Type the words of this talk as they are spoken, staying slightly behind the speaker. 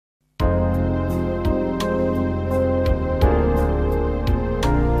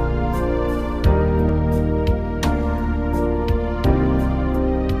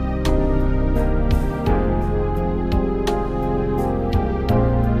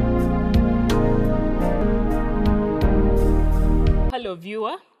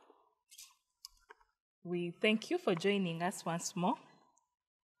viewer, we thank you for joining us once more.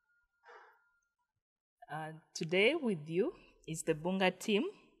 Today with you is the Bunga team.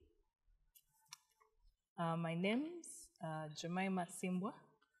 My name's Jemima Simbwa,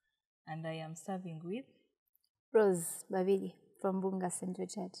 and I am serving with Rose Babidi from Bunga Central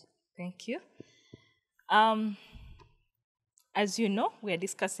Church. Thank you. As you know, we are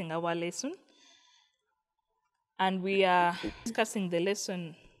discussing our lesson, and we are discussing the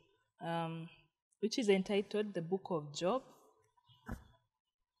lesson which is entitled The Book of Job.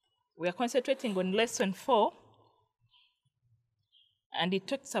 We are concentrating on lesson 4, and it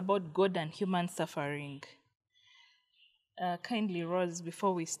talks about God and human suffering. Kindly, Rose,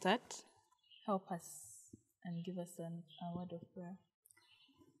 before we start, help us and give us a word of prayer.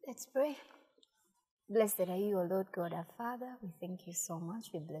 Let's pray. Blessed are you, O Lord God, our Father. We thank you so much.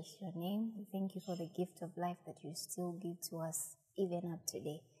 We bless your name. We thank you for the gift of life that you still give to us even up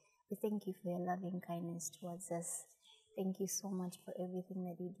today. We thank you for your loving kindness towards us. Thank you so much for everything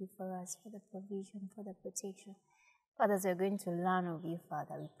that you do for us, for the provision, for the protection. Father, as we're going to learn of you,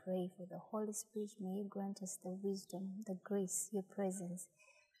 Father, we pray for the Holy Spirit. May you grant us the wisdom, the grace, your presence.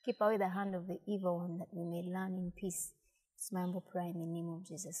 Keep away the hand of the evil one, that we may learn in peace. It's my humble prayer in the name of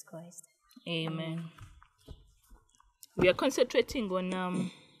Jesus Christ. Amen. We are concentrating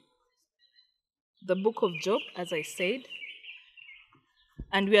on the book of Job, as I said,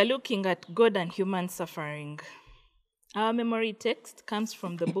 and we are looking at God and human suffering. Our memory text comes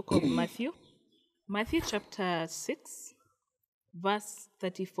from the book of Matthew, Matthew chapter 6, verse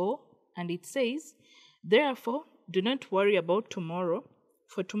 34, and it says, "Therefore, do not worry about tomorrow,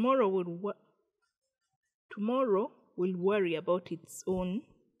 for tomorrow will worry about its own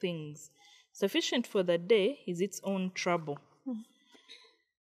things. Sufficient for the day is its own trouble."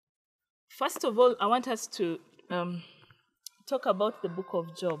 First of all, I want us to talk about the book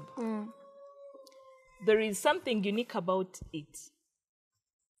of Job. There is something unique about it,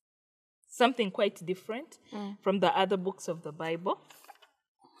 something quite different from the other books of the Bible.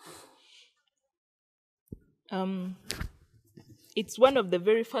 It's one of the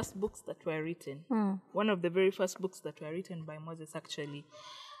very first books that were written. One of the very first books that were written by Moses, actually.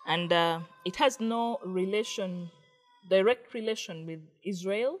 And it has no direct relation with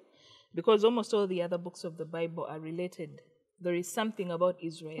Israel, because almost all the other books of the Bible are related. There is something about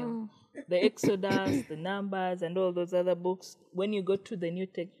Israel. The Exodus, the Numbers, and all those other books. When you go to the New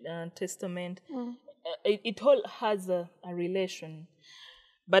Testament, it all has a relation.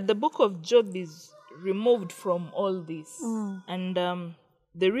 But the book of Job is removed from all this. And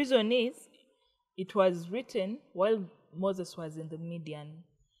the reason is, it was written while Moses was in the Midian,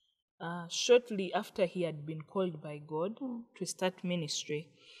 shortly after he had been called by God to start ministry.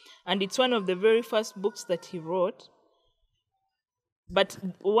 And it's one of the very first books that he wrote. But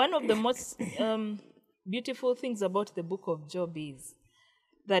one of the most beautiful things about the book of Job is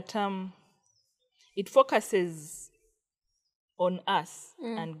that it focuses on us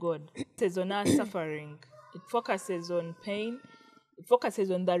and God. It focuses on our suffering. It focuses on pain. It focuses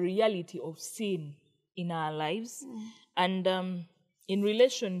on the reality of sin in our lives. And in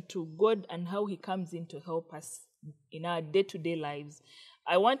relation to God and how he comes in to help us in our day-to-day lives.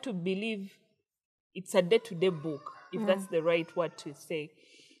 I want to believe it's a day-to-day book, if that's the right word to say.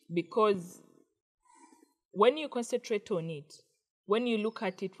 Because when you concentrate on it, when you look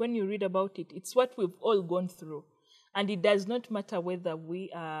at it, when you read about it, it's what we've all gone through. And it does not matter whether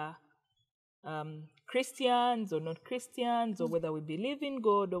we are Christians or not Christians, or whether we believe in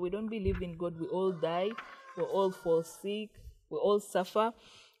God or we don't believe in God. We all die. We all fall sick. We all suffer.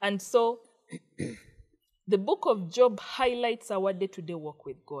 And so the book of Job highlights our day-to-day work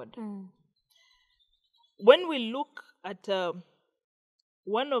with God. When we look at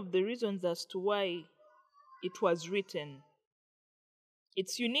one of the reasons as to why it was written,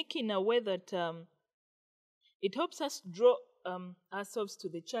 it's unique in a way that it helps us draw ourselves to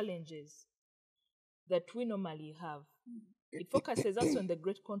the challenges that we normally have. It focuses us on the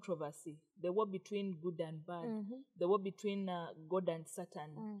great controversy, the war between good and bad, the war between God and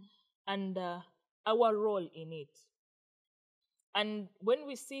Satan, and our role in it. And when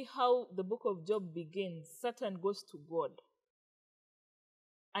we see how the book of Job begins, Satan goes to God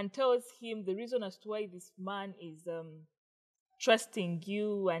and tells him the reason as to why this man is trusting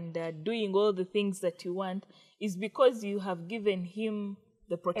you and doing all the things that you want is because you have given him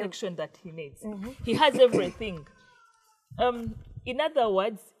the protection that he needs. He has everything. In other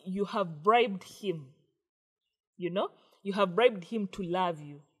words, you have bribed him. You have bribed him to love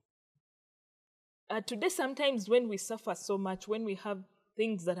you. Today, sometimes when we suffer so much, when we have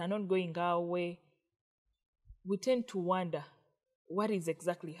things that are not going our way, we tend to wonder, what is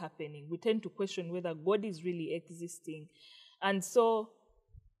exactly happening. We tend to question whether God is really existing. And so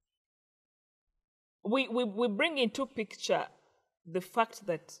we bring into picture the fact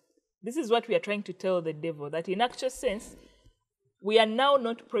that this is what we are trying to tell the devil, that in actual sense, we are now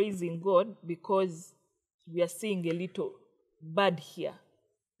not praising God because we are seeing a little bad here.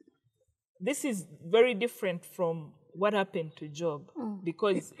 This is very different from what happened to Job,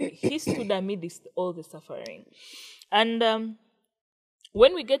 because he stood amidst all the suffering. And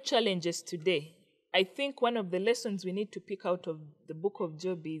when we get challenges today, I think one of the lessons we need to pick out of the book of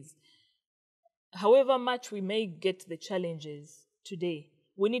Job is, however much we may get the challenges today,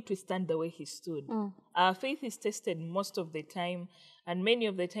 we need to stand the way he stood. Our faith is tested most of the time, and many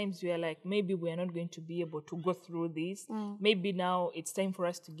of the times we are like, maybe we are not going to be able to go through this. Maybe now it's time for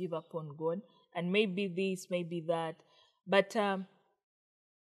us to give up on God, and maybe this, maybe that. But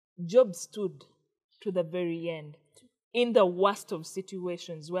Job stood to the very end. In the worst of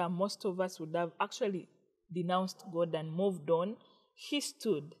situations where most of us would have actually denounced God and moved on, he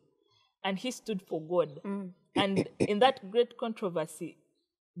stood. And he stood for God. And in that great controversy,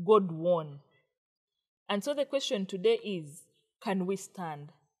 God won. And so the question today is, can we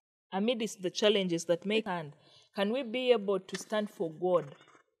stand? Amidst the challenges that may stand, can we be able to stand for God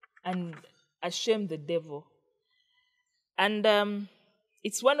and shame the devil? And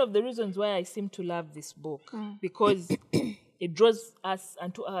it's one of the reasons why I seem to love this book, because it draws us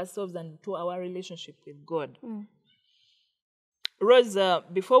unto ourselves and to our relationship with God. Rose,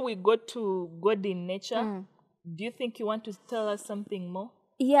 before we go to God in nature, do you think you want to tell us something more?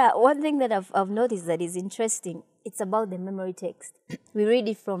 Yeah, one thing that I've noticed that is interesting, it's about the memory text. We read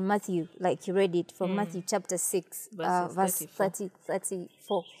it from Matthew, like you read it from Matthew chapter 6, verse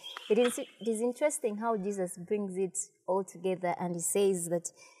 34. It is interesting how Jesus brings it all together, and he says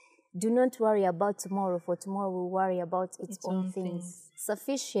that, do not worry about tomorrow, for tomorrow will worry about its own things.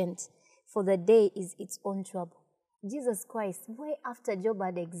 Sufficient for the day is its own trouble. Jesus Christ, way after Job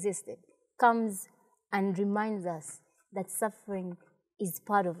had existed, comes and reminds us that suffering is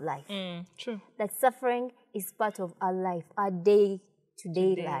part of life. True. That suffering is part of our life, our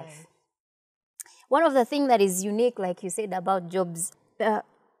day-to-day life. One of the things that is unique, like you said, about Job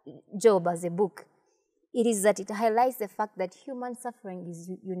as a book, it is that it highlights the fact that human suffering is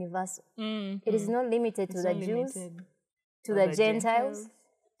universal. It is not limited to the Jews, to the Gentiles,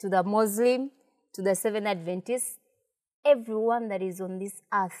 to the Muslim, to the Seventh Adventists. Everyone that is on this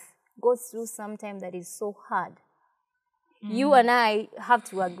earth goes through something that is so hard. You and I have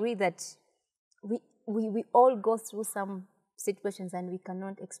to agree that we all go through some situations and we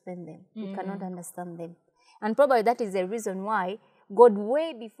cannot explain them. We cannot understand them. And probably that is the reason why God,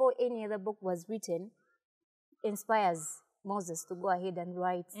 way before any other book was written, inspires Moses to go ahead and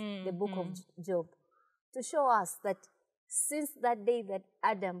write the book of Job, to show us that since that day that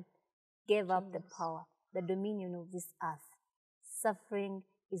Adam gave up the power, the dominion of this earth, suffering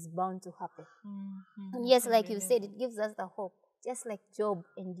is bound to happen. And yes, like you said, it gives us the hope, just like Job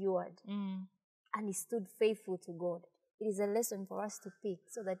endured and he stood faithful to God. It is a lesson for us to pick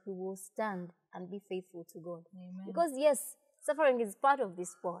so that we will stand and be faithful to God. Amen. Because yes, suffering is part of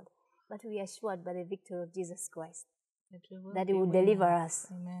this world, but we are assured by the victory of Jesus Christ that he will deliver us.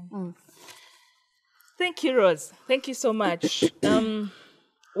 Amen. Thank you, Rose. Thank you so much.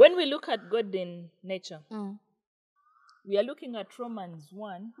 When we look at God in nature, we are looking at Romans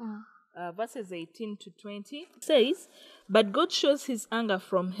 1, verses 18 to 20. It says, but God shows his anger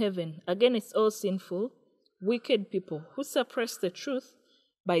from heaven against all sinful, wicked people who suppress the truth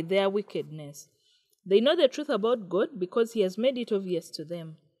by their wickedness. They know the truth about God because he has made it obvious to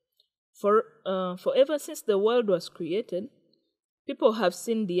them. For ever since the world was created, people have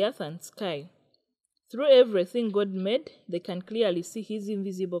seen the earth and sky. Through everything God made, they can clearly see his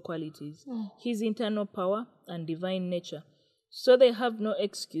invisible qualities, his internal power and divine nature. So they have no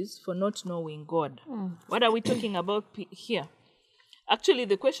excuse for not knowing God. What are we talking about here? Actually,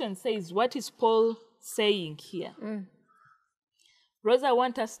 the question says, what is Paul saying here? Rosa, I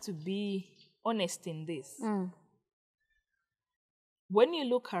want us to be honest in this. When you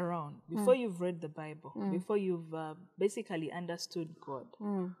look around, before you've read the Bible, before you've basically understood God,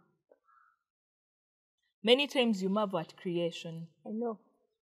 many times you marvel at creation. I know.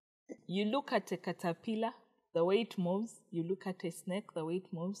 You look at a caterpillar, the way it moves. You look at a snake, the way it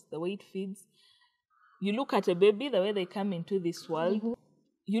moves, the way it feeds. You look at a baby, the way they come into this world.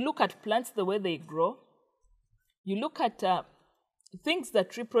 You look at plants, the way they grow. You look at things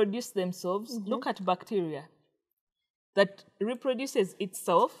that reproduce themselves. Look at bacteria that reproduces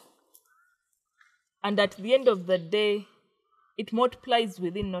itself. And at the end of the day, it multiplies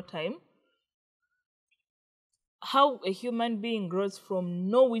within no time. how a human being grows from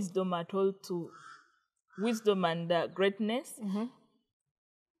no wisdom at all to wisdom and greatness.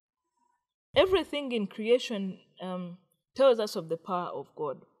 Everything in creation tells us of the power of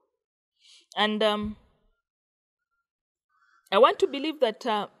God. And I want to believe that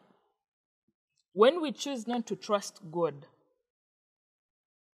when we choose not to trust God,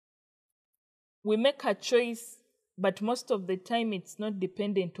 we make a choice, but most of the time it's not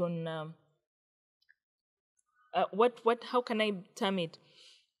dependent on how can I term it?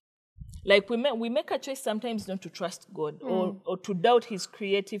 Like we make a choice sometimes not to trust God or to doubt his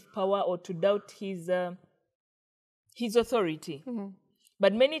creative power or to doubt his authority.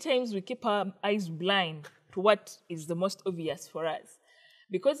 But many times we keep our eyes blind to what is the most obvious for us.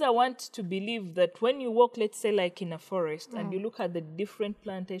 Because I want to believe that when you walk, let's say like in a forest, and you look at the different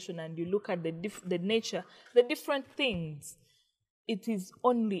plantation and you look at the nature, the different things, it is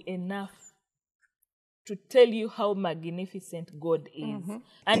only enough to tell you how magnificent God is.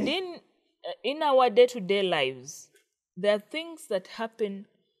 And in our day-to-day lives, there are things that happen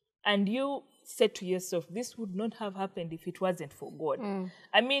and you say to yourself, this would not have happened if it wasn't for God.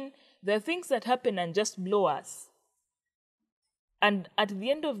 I mean, there are things that happen and just blow us. And at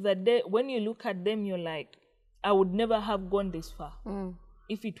the end of the day, when you look at them, you're like, I would never have gone this far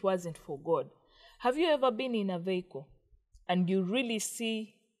if it wasn't for God. Have you ever been in a vehicle and you really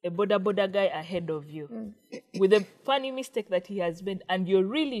see a boda guy ahead of you with a funny mistake that he has made, and you're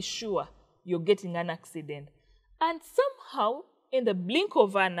really sure you're getting an accident? And somehow, in the blink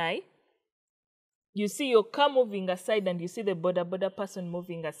of an eye, you see your car moving aside and you see the boda person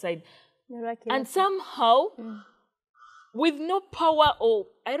moving aside. Miraculous. And somehow, with no power or,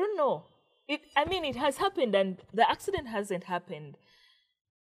 I don't know, it has happened and the accident hasn't happened.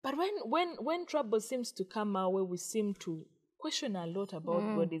 But when trouble seems to come our way, we seem to question a lot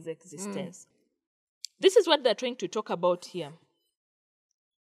about God's existence. This is what they're trying to talk about here.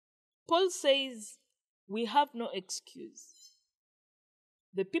 Paul says, we have no excuse.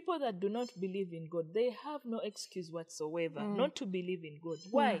 The people that do not believe in God, they have no excuse whatsoever not to believe in God.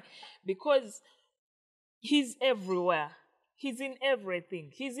 Why? Because he's everywhere. He's in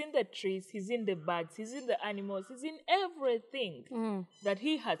everything. He's in the trees, he's in the birds, he's in the animals, he's in everything that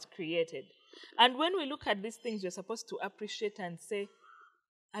he has created. And when we look at these things, we're supposed to appreciate and say,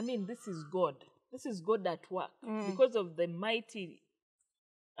 this is God. This is God at work because of the mighty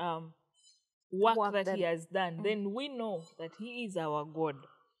work that he has done. Then we know that he is our God.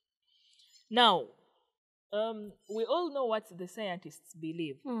 Now, we all know what the scientists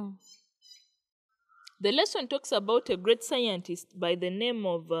believe. The lesson talks about a great scientist by the name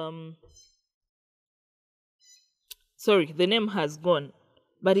of, the name has gone,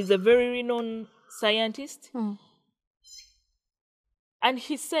 but he's a very renowned scientist. And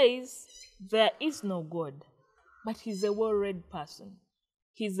he says there is no God, but he's a well-read person.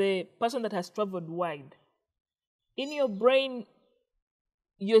 He's a person that has traveled wide. In your brain,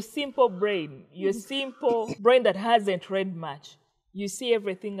 your simple brain that hasn't read much, you see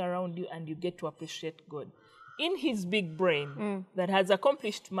everything around you and you get to appreciate God. In his big brain that has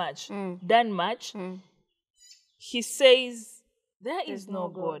accomplished much, done much, he says, there is no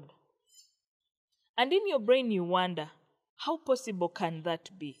God. And in your brain you wonder, how possible can that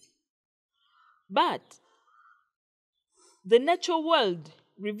be? But the natural world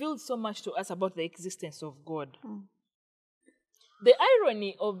reveals so much to us about the existence of God. The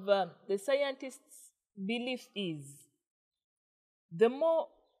irony of the scientists' belief is, the more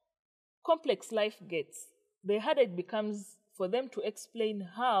complex life gets, the harder it becomes for them to explain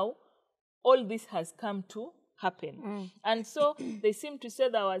how all this has come to happen. And so they seem to say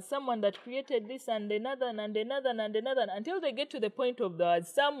there was someone that created this and another and another and another, until they get to the point of there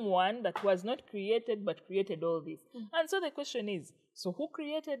was someone that was not created but created all this. And so the question is, so who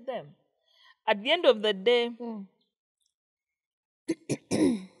created them? At the end of the day,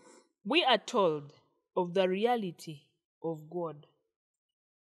 we are told of the reality of God.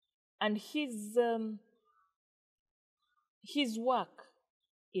 And his work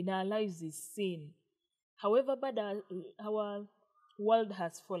in our lives is seen. However bad our world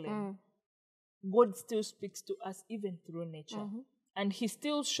has fallen, God still speaks to us even through nature. And he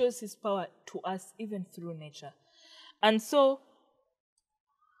still shows his power to us even through nature. And so,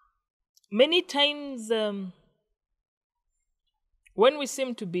 many times, when we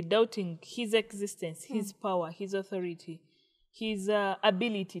seem to be doubting his existence, his power, his authority, his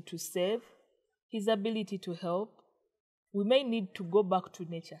ability to save, his ability to help, we may need to go back to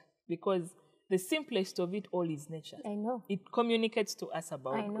nature, because the simplest of it all is nature. I know. It communicates to us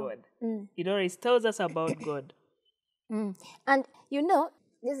about God. It always tells us about God. And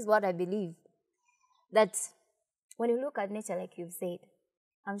this is what I believe, that When you look at nature, like you've said,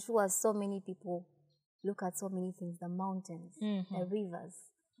 I'm sure so many people look at so many things, the mountains, the rivers,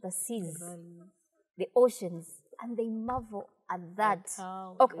 the seas, the oceans, and they marvel at that,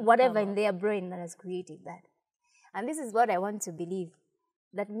 or whatever in their brain that has created that. And this is what I want to believe,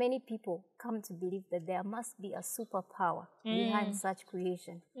 that many people come to believe that there must be a superpower behind such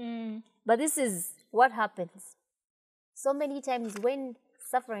creation. But this is what happens. So many times when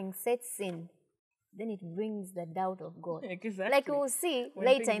suffering sets in, then it brings the doubt of God. Exactly. Like we will see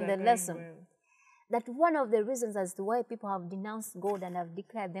later in the lesson, that one of the reasons as to why people have denounced God and have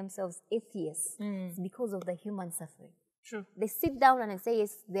declared themselves atheists is because of the human suffering. True. They sit down and say,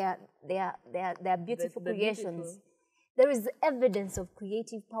 yes, they are beautiful creations. Beautiful. There is evidence of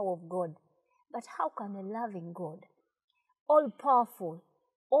creative power of God. But how can a loving God, all-powerful,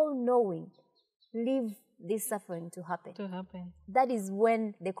 all-knowing, leave this suffering to happen? That is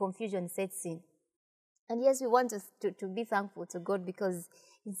when the confusion sets in. And yes, we want to be thankful to God, because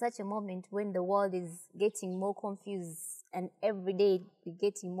in such a moment when the world is getting more confused and every day we're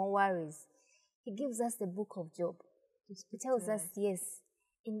getting more worries, He gives us the book of Job. He tells us, yes,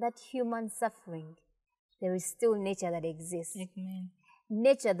 in that human suffering, there is still nature that exists. Amen.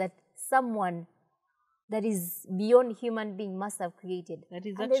 Nature that someone that is beyond human being must have created. That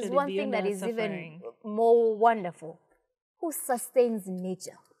is, and there's one thing that is even more wonderful. Who sustains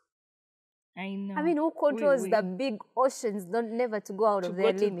nature? I know. I mean, who controls the big oceans never to go out of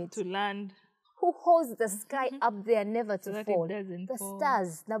their limit? To land. Who holds the sky up there never to fall? The fall.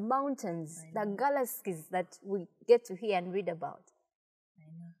 Stars, the mountains, the galaxies that we get to hear and read about. I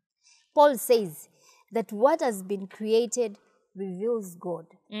know. Paul says that what has been created reveals God.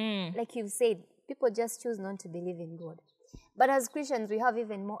 Like you've said, people just choose not to believe in God. But as Christians, we have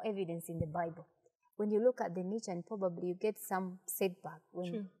even more evidence in the Bible. When you look at the nature, and probably you get some setback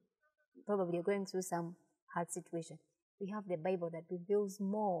when probably you're going through some hard situation. We have the Bible that reveals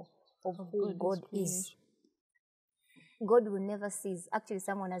more of who God is. God will never cease. Actually,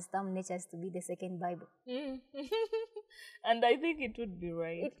 someone has termed nature to be the second Bible. And I think it would be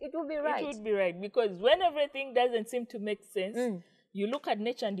right. It would be right. It would be right, because when everything doesn't seem to make sense, you look at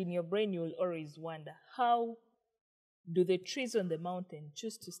nature and in your brain you will always wonder, how do the trees on the mountain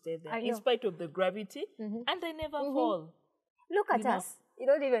choose to stay there in spite of the gravity, and they never fall? Look at us. You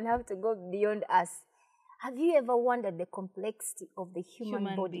don't even have to go beyond us. Have you ever wondered the complexity of the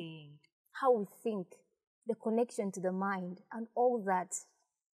human body? Being. How we think, the connection to the mind, and all that.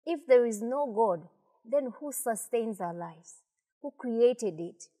 If there is no God, then who sustains our lives? Who created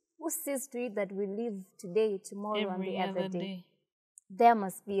it? Who sees to it that we live today, tomorrow, and the other day? There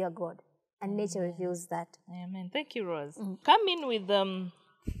must be a God, and nature reveals that. Amen. Thank you, Rose. Come in with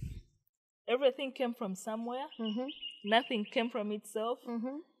everything came from somewhere. Nothing came from itself.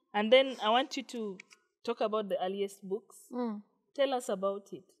 And then I want you to talk about the earliest books. Tell us about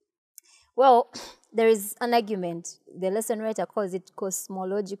it. Well, there is an argument. The lesson writer calls it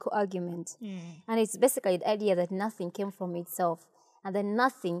cosmological argument. And it's basically the idea that nothing came from itself and that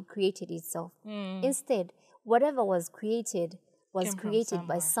nothing created itself. Instead, whatever was created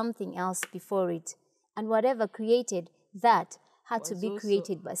by something else before it. And whatever created that had to be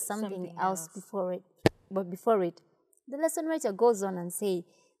created by something else before it. But before it, the lesson writer goes on and say,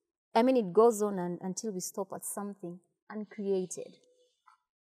 it goes on until we stop at something uncreated.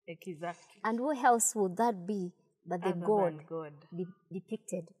 Exactly. And who else would that be but the God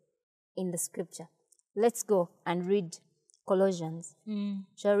depicted in the scripture? Let's go and read Colossians.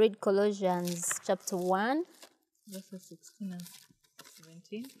 Shall I read Colossians chapter 1? Verses 16 and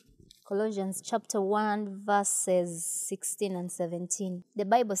 17. Colossians chapter 1, verses 16 and 17. The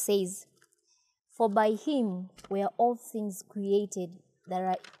Bible says, "For by him were all things created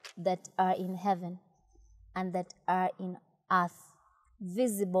that are in heaven and that are in earth,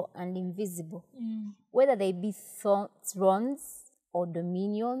 visible and invisible, whether they be thrones or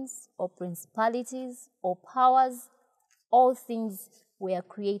dominions or principalities or powers, all things were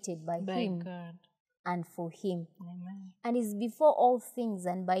created by him God. And for him. Amen. And is before all things,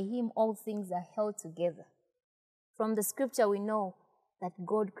 and by him all things are held together." From the scripture we know that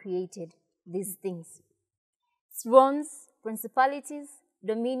God created these things. Thrones, principalities,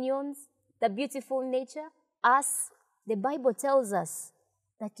 dominions, the beautiful nature, us. The Bible tells us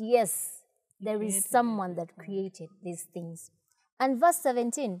that yes, there is someone that created these things. And verse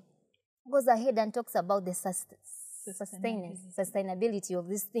 17 goes ahead and talks about the sustainability of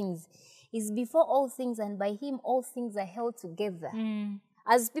these things. Is before all things, and by him all things are held together.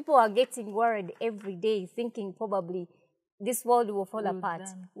 As people are getting worried every day, thinking probably this world will fall apart,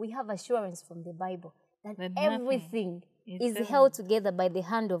 we have assurance from the Bible that everything is held together by the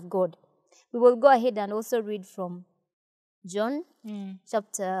hand of God. We will go ahead and also read from John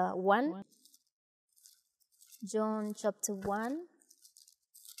chapter 1. John chapter 1.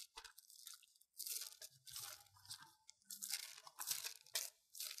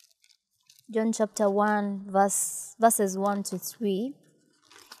 John chapter 1 verses 1 to 3.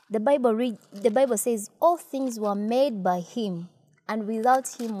 The Bible says, all things were made by him, and without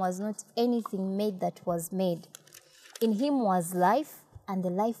him was not anything made that was made. In him was life, and the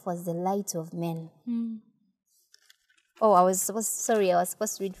life was the light of men. Oh, I was supposed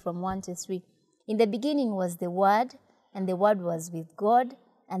to read from 1 to 3. In the beginning was the Word, and the Word was with God,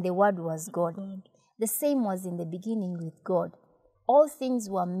 and the Word was God. The same was in the beginning with God. All things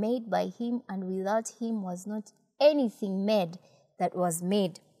were made by him, and without him was not anything made that was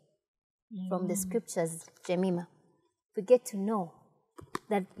made. From the scriptures, Jemima, we get to know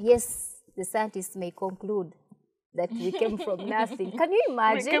that, yes, the scientists may conclude that we came from nothing. Can you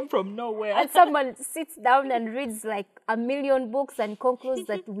imagine? We came from nowhere. And someone sits down and reads like 1,000,000 books and concludes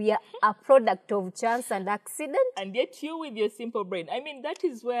that we are a product of chance and accident. And yet you with your simple brain. I mean, that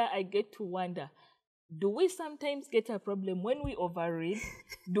is where I get to wonder. Do we sometimes get a problem when we overread?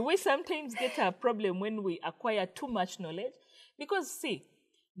 Do we sometimes get a problem when we acquire too much knowledge? Because, see,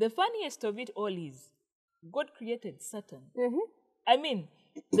 the funniest of it all is God created Satan. I mean,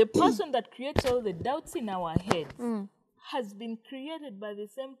 the person that creates all the doubts in our heads has been created by the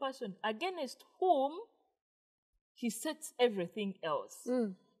same person against whom he sets everything else.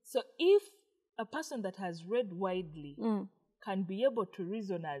 So if a person that has read widely can be able to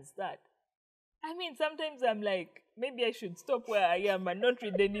reason as that, I mean, sometimes I'm like, maybe I should stop where I am and not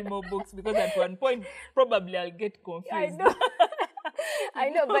read any more books, because at one point probably I'll get confused. I know. I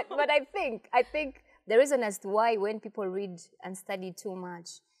know, but I think the reason as to why when people read and study too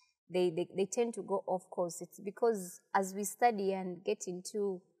much, they tend to go off course. It's because as we study and get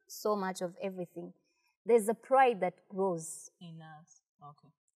into so much of everything, there's a pride that grows In us. Okay.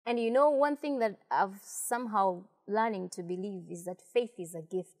 And you know, one thing that I've somehow learning to believe is that faith is a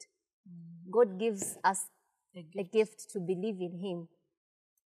gift. God gives us a gift to believe in him.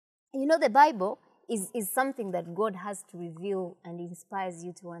 You know, the Bible is something that God has to reveal and inspires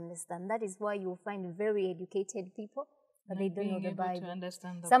you to understand. That is why you'll find very educated people, but they don't know the Bible.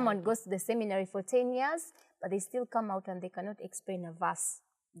 Someone goes to the seminary for 10 years, but they still come out and they cannot explain a verse.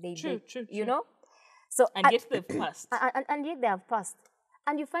 True. You know? So, and yet they've passed. And yet they have passed.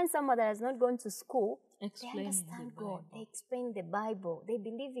 And you find someone that has not gone to school, they understand God, they explain the Bible, they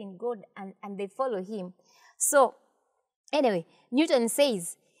believe in God, and they follow him. So, anyway, Newton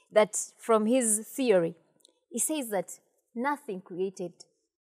says that from his theory, he says that nothing created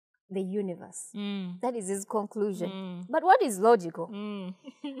the universe. That is his conclusion. But what is logical?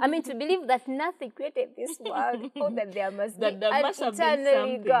 I mean, to believe that nothing created this world, or that there must be an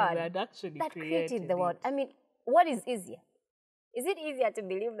eternally God that created the world. I mean, what is easier? Is it easier to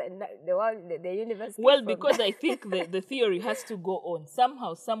believe that the world, the universe? Well, because I think the theory has to go on.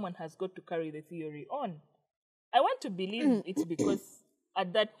 Somehow, someone has got to carry the theory on. I want to believe it's because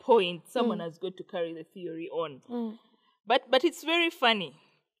at that point, someone has got to carry the theory on. But it's very funny.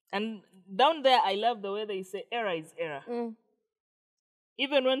 And down there, I love the way they say error is error.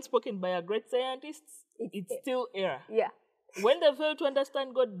 Even when spoken by a great scientist, it's still error. Yeah. When they fail to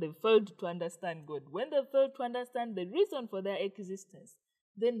understand God, they failed to understand God. When they fail to understand the reason for their existence,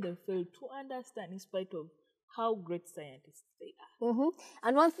 then they fail to understand in spite of how great scientists they are.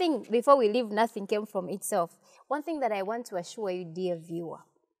 And one thing, before we leave, nothing came from itself. One thing that I want to assure you, dear viewer,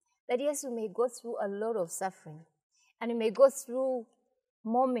 that yes, we may go through a lot of suffering, and we may go through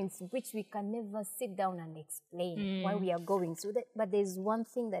moments which we can never sit down and explain why we are going through that. But there's one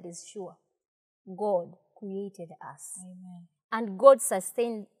thing that is sure. God created us. Amen. And God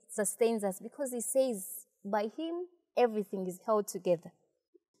sustains us because he says, by him, everything is held together.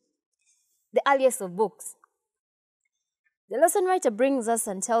 The earliest of books. The lesson writer brings us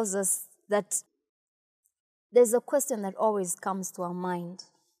and tells us that there's a question that always comes to our mind.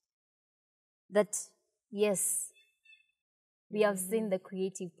 That, yes, we have seen the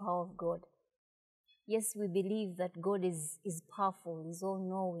creative power of God. Yes, we believe that God is powerful, is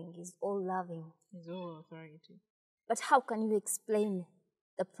all-knowing, is all-loving. Is all authority. But how can you explain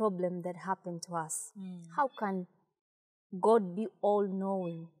the problem that happened to us? How can God be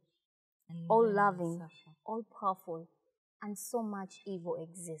all-knowing, all-loving, all-powerful, and so much evil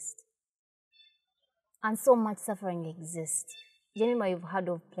exist? And so much suffering exists. Jemima, you've heard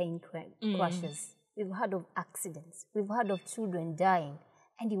of plane crashes. We've heard of accidents. We've heard of children dying.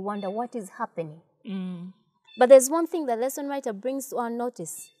 And you wonder what is happening. But there's one thing the lesson writer brings to our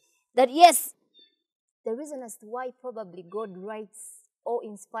notice. That yes, the reason as to why probably God writes or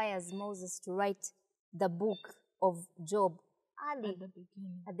inspires Moses to write the book of Job early, At the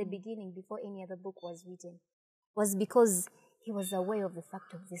beginning. at the beginning, before any other book was written, was because he was aware of the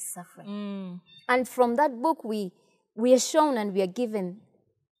fact of this suffering. And from that book, we are shown and we are given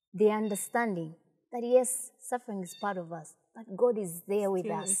the understanding that yes, suffering is part of us, but God is there with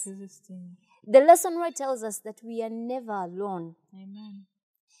us. Existing. The lesson right tells us that we are never alone. Amen.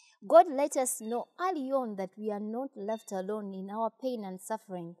 God let us know early on that we are not left alone in our pain and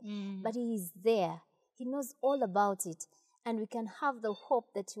suffering, but He is there. He knows all about it, and we can have the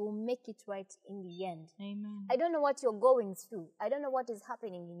hope that He will make it right in the end. Amen. I don't know what you're going through. I don't know what is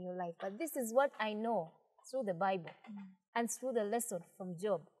happening in your life, but this is what I know through the Bible and through the lesson from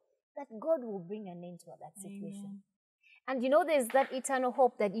Job, that God will bring an end to that situation. Amen. And there's that eternal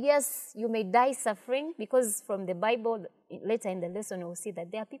hope that yes, you may die suffering, because from the Bible, later in the lesson, we'll see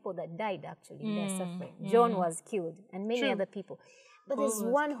that there are people that died actually in their suffering. John was killed and many other people. But Paul there's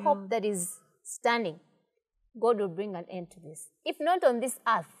was one hope killed. that is standing. God will bring an end to this. If not on this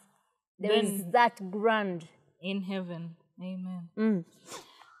earth, there is that grand. In heaven. Amen.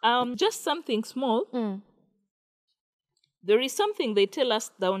 Just something small. There is something they tell us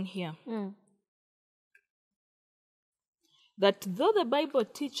down here. That though the Bible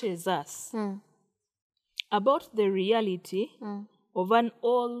teaches us about the reality of an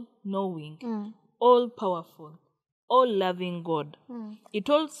all-knowing, all-powerful, all-loving God, it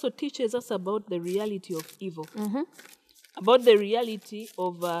also teaches us about the reality of evil, about the reality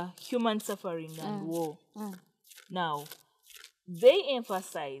of human suffering and war. Now, they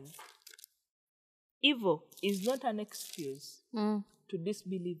emphasize evil is not an excuse to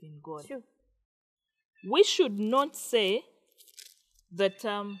disbelieve in God. True. We should not say that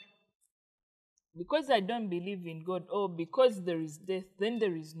because I don't believe in God, or because there is death, then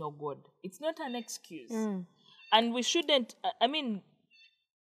there is no God. It's not an excuse. And we shouldn't,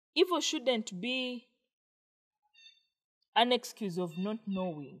 evil shouldn't be an excuse of not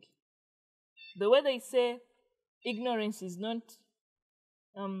knowing. The way they say ignorance is not,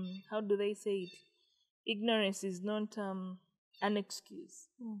 how do they say it? Ignorance is not an excuse.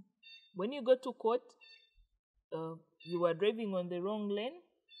 When you go to court, you were driving on the wrong lane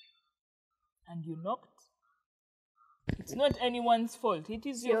and you knocked. It's not anyone's fault. It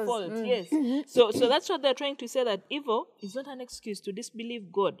is your fault. Yes. So that's what they're trying to say, that evil is not an excuse to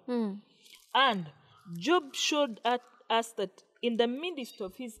disbelieve God. And Job showed us that in the midst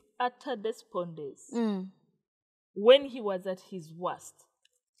of his utter despondence, when he was at his worst,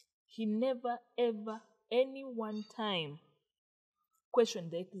 he never ever any one time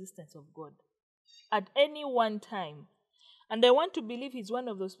questioned the existence of God. At any one time. And I want to believe he's one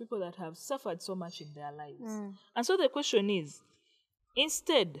of those people that have suffered so much in their lives. And so the question is,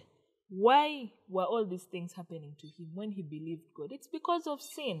 instead, why were all these things happening to him when he believed God? It's because of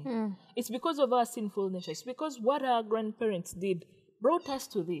sin. It's because of our sinful nature. It's because what our grandparents did brought us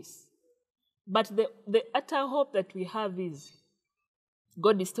to this. But the utter hope that we have is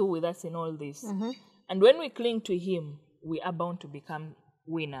God is still with us in all this. And when we cling to Him, we are bound to become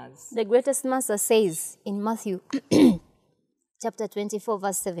winners. The greatest master says in Matthew chapter 24,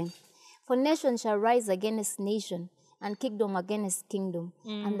 verse 7, "For nation shall rise against nation, and kingdom against kingdom,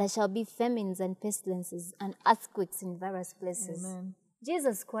 and there shall be famines and pestilences and earthquakes in various places." Amen.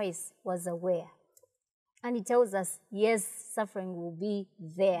 Jesus Christ was aware. And He tells us, yes, suffering will be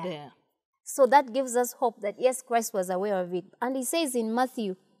there. So that gives us hope that, yes, Christ was aware of it. And He says in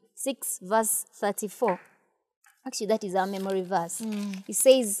Matthew 6, verse 34, actually, that is our memory verse. He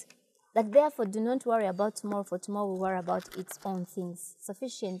says that therefore do not worry about tomorrow, for tomorrow will worry about its own things.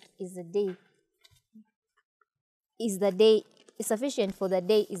 Sufficient sufficient for the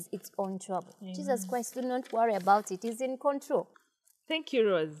day is its own trouble. Jesus Christ, do not worry about it. He's in control. Thank you,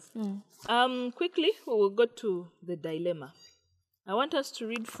 Rose. Quickly, we will go to the dilemma. I want us to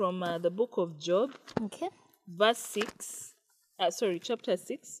read from the book of Job, Okay. chapter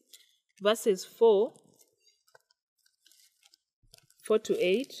 6, verses 4 to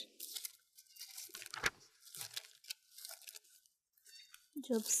 8.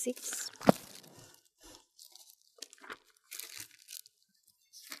 Job 6.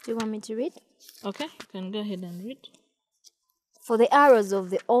 Do you want me to read? Okay, you can go ahead and read. "For the arrows of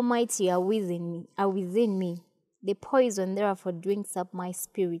the Almighty are within me. The poison therefore drinks up my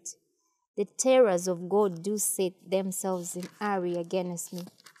spirit. The terrors of God do set themselves in array against me.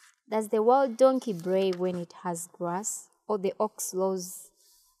 Does the wild donkey bray when it has grass, or the ox lows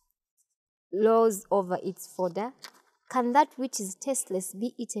over its fodder? Can that which is tasteless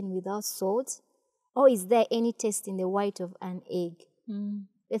be eaten without salt? Or is there any taste in the white of an egg?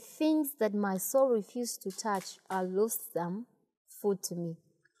 The things that my soul refused to touch are loathsome food to me.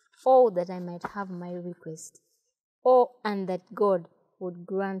 Oh, that I might have my request. Oh, and that God would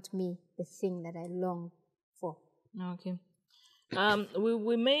grant me the thing that I long for. Okay.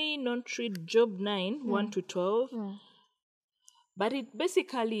 We may not read Job 9, 1 to 12, but it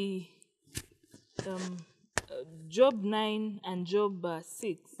basically, Job 9 and Job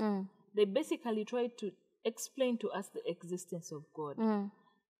 6, they basically try to explain to us the existence of God.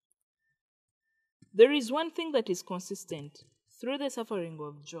 There is one thing that is consistent through the suffering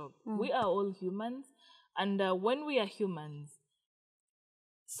of Job. We are all humans, and when we are humans,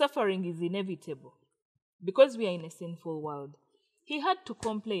 suffering is inevitable because we are in a sinful world. He had to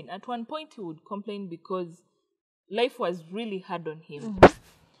complain. At one point, he would complain because life was really hard on him.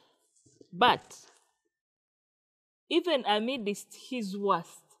 But even amidst his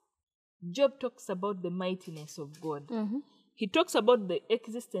worst, Job talks about the mightiness of God. He talks about the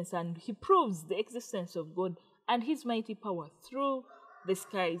existence, and he proves the existence of God and his mighty power through the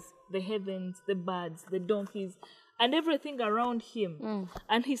skies, the heavens, the birds, the donkeys, and everything around him.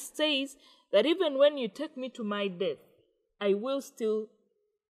 And he says that even when you take me to my death, I will still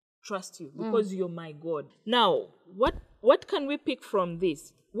trust you because you're my God. Now, what can we pick from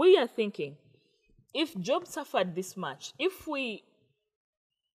this? We are thinking, if Job suffered this much, if we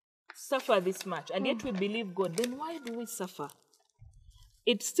suffer this much, and yet we believe God, then why do we suffer?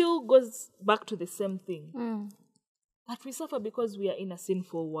 It still goes back to the same thing. That we suffer because we are in a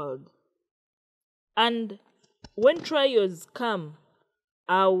sinful world. And when trials come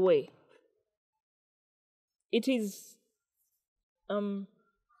our way, it is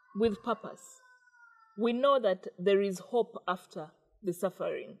with purpose. We know that there is hope after the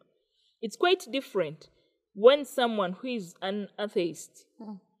suffering. It's quite different when someone who is an atheist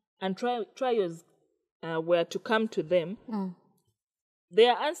and trials were to come to them,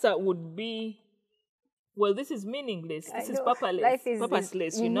 their answer would be, well, this is meaningless, this is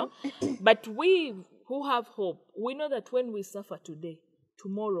purposeless, you know. But we who have hope, we know that when we suffer today,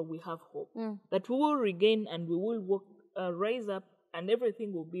 tomorrow we have hope. That we will regain and we will rise up and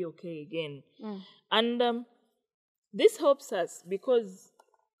everything will be okay again. And this helps us because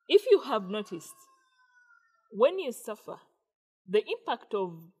if you have noticed, when you suffer, the impact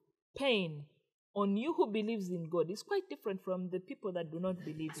of pain on you who believes in God is quite different from the people that do not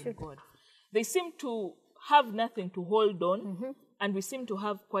believe in God. They seem to have nothing to hold on, and we seem to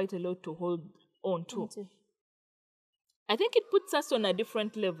have quite a lot to hold on to. I think it puts us on a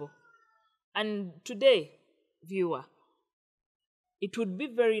different level. And today, viewer, it would be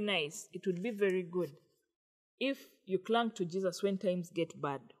very nice, it would be very good if you clung to Jesus when times get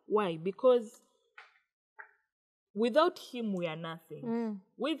bad. Why? Because without him, we are nothing.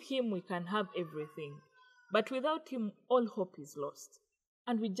 With him, we can have everything. But without him, all hope is lost.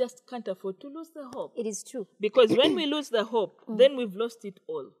 And we just can't afford to lose the hope. It is true. Because when we lose the hope, then we've lost it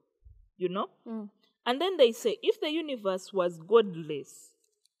all. You know? And then they say, if the universe was godless,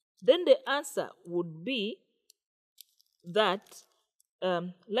 then the answer would be that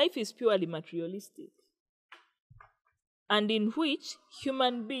life is purely materialistic, and in which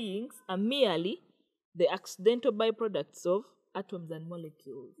human beings are merely the accidental byproducts of atoms and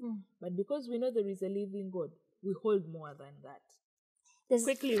molecules. But because we know there is a living God, we hold more than that.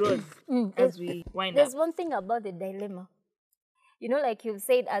 Quickly, Rose, as we wind up. There's one thing about the dilemma. You know, like you've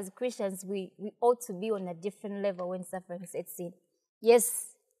said, as Christians, we ought to be on a different level when suffering sets in.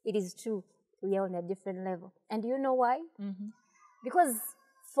 Yes, it is true. We are on a different level. And do you know why? Because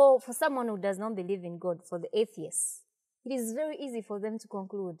for someone who does not believe in God, for the atheists, it is very easy for them to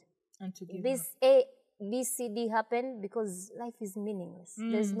conclude And to give this A, B, C, D happened because life is meaningless.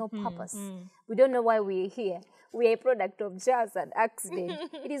 There's no purpose. We don't know why we're here. We are a product of chance and accident.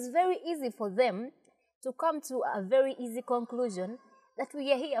 It is very easy for them to come to a very easy conclusion that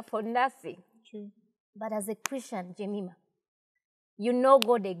we are here for nothing. True. But as a Christian, Jemima, you know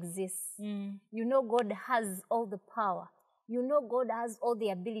God exists. You know God has all the power. You know God has all the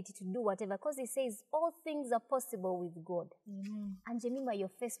ability to do whatever, because he says all things are possible with God. And Jemima, you're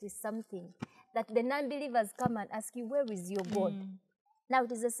faced with something that the non-believers come and ask you, where is your God? Now,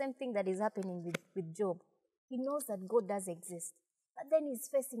 it is the same thing that is happening with Job. He knows that God does exist. But then he's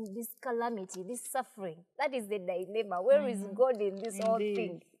facing this calamity, this suffering. That is the dilemma. Where is God in this whole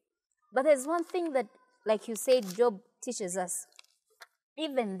thing? But there's one thing that, like you said, Job teaches us.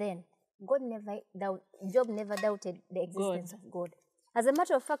 Even then, Job never doubted the existence of God. As a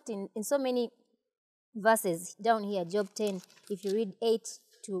matter of fact, in so many verses down here, Job 10, if you read 8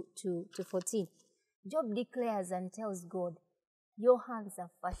 to 14, Job declares and tells God, your hands have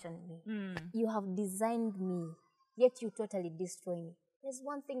fashioned me. You have designed me, yet you totally destroy me. There's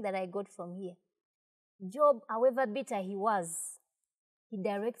one thing that I got from here. Job, however bitter he was, he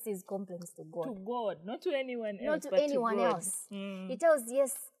directs his complaints to God. To God, not to anyone else. Not to but anyone to God. else.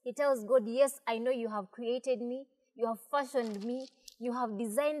 He tells God, yes, I know you have created me, you have fashioned me, you have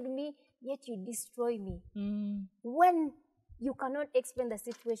designed me, yet you destroy me. When you cannot explain the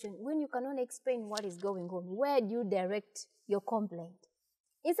situation, when you cannot explain what is going on, where do you direct your complaint?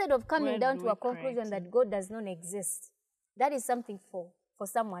 Instead of coming down to a conclusion that God does not exist, that is something for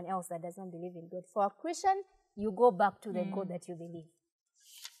someone else that does not believe in God. For a Christian, you go back to the God that you believe.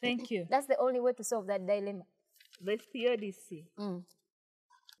 Thank you. That's the only way to solve that dilemma. The theodicy.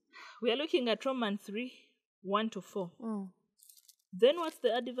 We are looking at Romans 3, 1-4. Then what's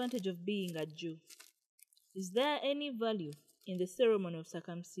the advantage of being a Jew? Is there any value in the ceremony of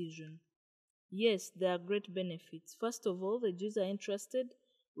circumcision? Yes, there are great benefits. First of all, the Jews are entrusted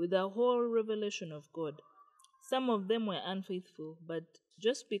with the whole revelation of God. Some of them were unfaithful, but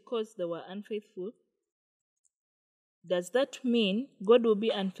just because they were unfaithful, does that mean God will be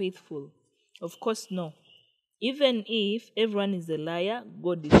unfaithful? Of course, no. Even if everyone is a liar,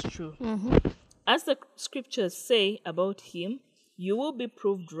 God is true. As the scriptures say about him, you will be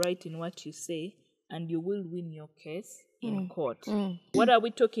proved right in what you say, and you will win your case in court. What are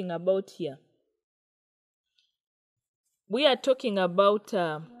we talking about here? We are talking about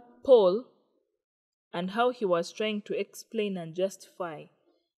Paul and how he was trying to explain and justify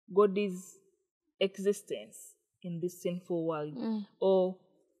God's existence in this sinful world. Or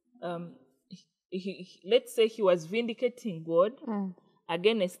let's say he was vindicating God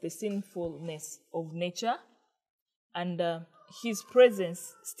against the sinfulness of nature, and his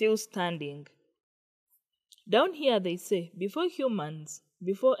presence still standing. Down here they say, before humans,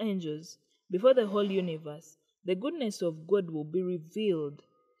 before angels, before the whole universe, the goodness of God will be revealed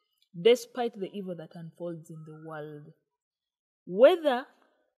despite the evil that unfolds in the world. Whether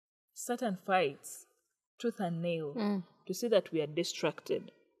Satan fights tooth and nail to see that we are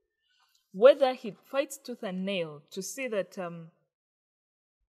distracted, whether he fights tooth and nail to see that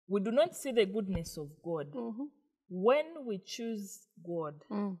we do not see the goodness of God, when we choose God,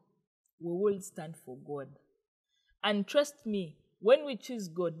 we will stand for God. And trust me, when we choose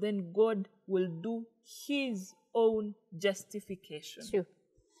God, then God will do his own justification. True.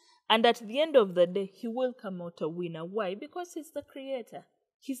 And at the end of the day, he will come out a winner. Why? Because he's the creator.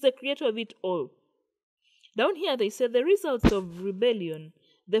 He's the creator of it all. Down here they say the results of rebellion,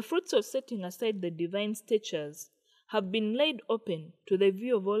 the fruits of setting aside the divine statures, have been laid open to the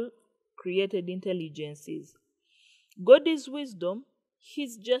view of all created intelligences. God's wisdom,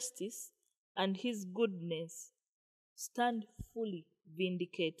 his justice, and his goodness stand fully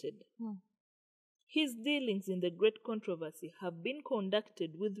vindicated. His dealings in the great controversy have been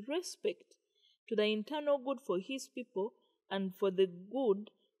conducted with respect to the internal good for his people and for the good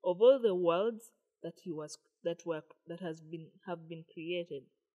of all the worlds that have been created.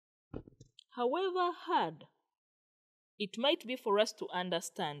 However hard it might be for us to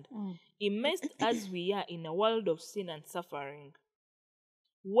understand, immersed as we are in a world of sin and suffering,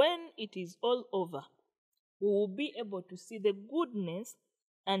 when it is all over, we will be able to see the goodness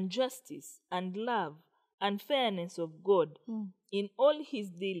and justice and love and fairness of God in all his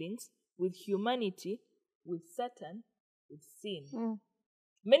dealings with humanity, with Satan, with sin.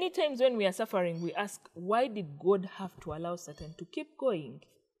 Many times when we are suffering, we ask, why did God have to allow Satan to keep going?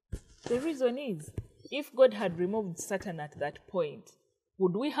 The reason is, if God had removed Satan at that point,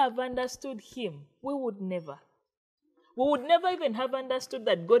 would we have understood him? We would never. We would never even have understood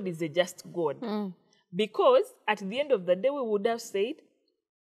that God is a just God. Because at the end of the day, we would have said,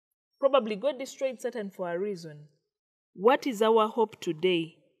 probably God destroyed Satan for a reason. What is our hope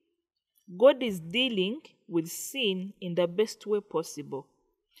today? God is dealing with sin in the best way possible.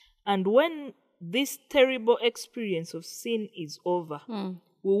 And when this terrible experience of sin is over, we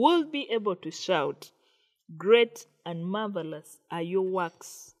will be able to shout, great and marvelous are your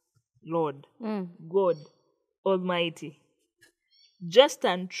works, Lord, God Almighty. Just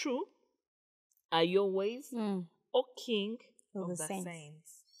and true are your ways, O King of the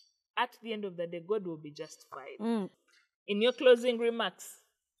saints. At the end of the day, God will be justified. In your closing remarks,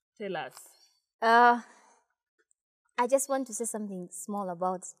 tell us. I just want to say something small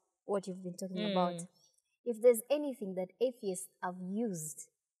about what you've been talking about. If there's anything that atheists have used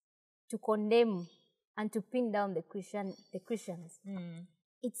to condemn and to pin down the Christians,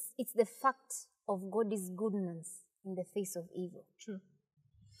 it's the fact of God's goodness in the face of evil. True.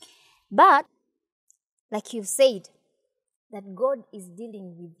 But, like you've said, that God is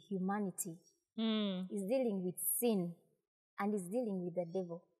dealing with humanity, is dealing with sin, and is dealing with the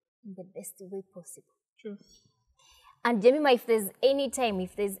devil in the best way possible. True. And Jemima, if there's any time,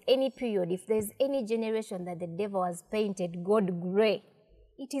 if there's any period, if there's any generation that the devil has painted God gray,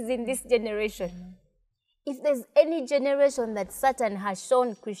 It is in this generation. If there's any generation that Satan has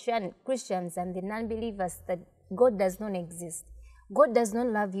shown Christians and the non-believers that God does not exist, God does not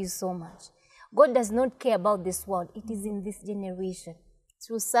love you so much, God does not care about this world, it is in this generation.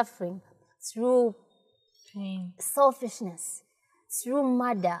 Through suffering, through Pain. selfishness, through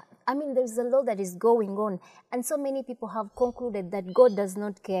murder. I mean, there's a lot that is going on. And so many people have concluded that God does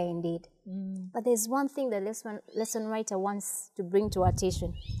not care indeed. But there's one thing the lesson writer wants to bring to our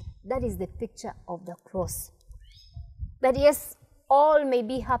attention. That is the picture of the cross. That yes, all may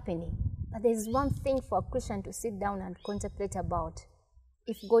be happening, but there's one thing for a Christian to sit down and contemplate about.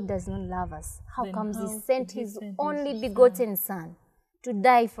 If God does not love us, how comes He sent His only begotten Son to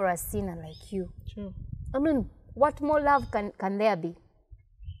die for a sinner like you? True. I mean, what more love can there be?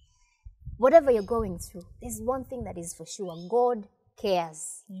 Whatever you're going through, there's one thing that is for sure. God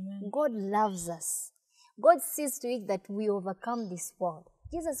cares. Amen. God loves us. God sees to it that we overcome this world.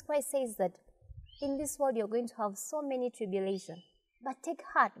 Jesus Christ says that in this world you're going to have so many tribulations, but take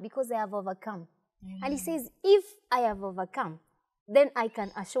heart because I have overcome. And He says, if I have overcome, then I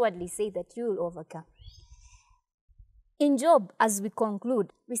can assuredly say that you will overcome. In Job, as we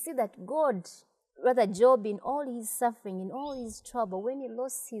conclude, we see that Job, in all his suffering, in all his trouble, when he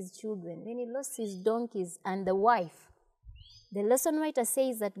lost his children, when he lost his donkeys and the wife, the lesson writer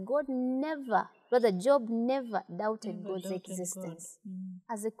says that Job never doubted God's existence.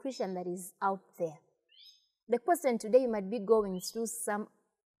 God. As a Christian that is out there, the question today, you might be going through some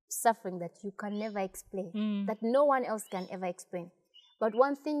suffering that you can never explain, that no one else can ever explain. But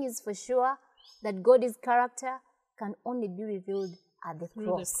one thing is for sure, that God's character can only be revealed at the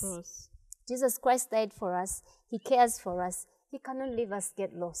cross. Jesus Christ died for us. He cares for us. He cannot leave us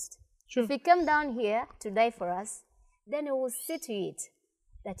get lost. True. If He came down here to die for us, then He will see to it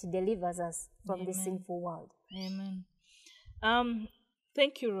that He delivers us from this sinful world. Amen.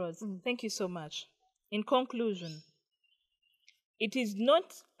 Thank you, Rose. Thank you so much. In conclusion, it is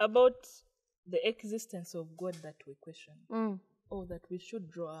not about the existence of God that we question or that we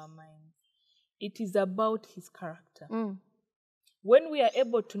should draw our minds. It is about His character. When we are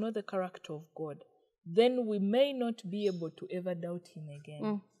able to know the character of God, then we may not be able to ever doubt Him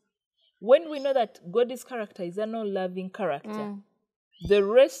again. When we know that God's character is an all-loving character, the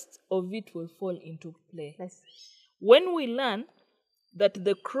rest of it will fall into place. Yes. When we learn that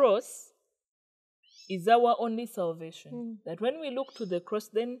the cross is our only salvation, that when we look to the cross,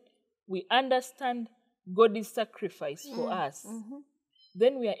 then we understand God's sacrifice for us,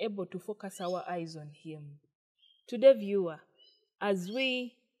 then we are able to focus our eyes on Him. Today, viewer, as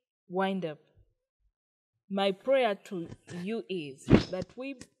we wind up, my prayer to you is that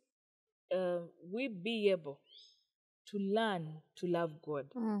we be able to learn to love God,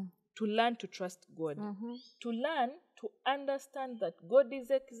 to learn to trust God, to learn to understand that God's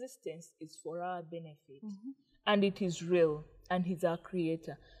existence is for our benefit, and it is real, and He's our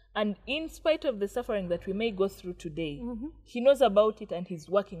creator. And in spite of the suffering that we may go through today, He knows about it and He's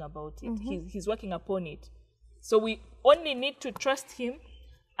working about it. He's working upon it. So we only need to trust Him,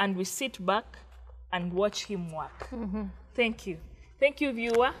 and we sit back and watch Him work. Thank you. Thank you,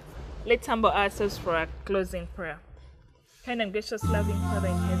 viewer. Let's humble ourselves for our closing prayer. Kind and gracious, loving Father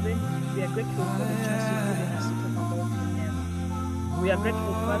in heaven, we are grateful for the chance you've given us to talk about your name. We are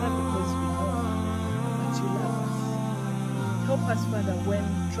grateful, Father, because we know that you love us. Help us, Father, when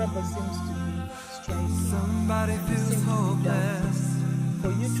trouble seems to be striking. Somebody feels hopeless.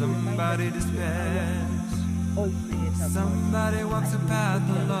 For you to Somebody remind us despairs. all creator. Somebody walks a path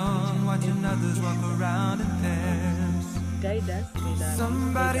alone, watching others walk around in pairs. Guide us.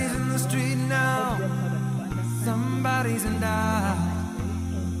 Somebody's in the street now. Somebody's in doubt.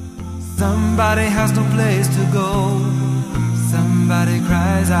 Somebody has no place to go. Somebody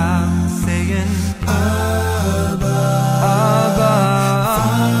cries out, saying, Abba.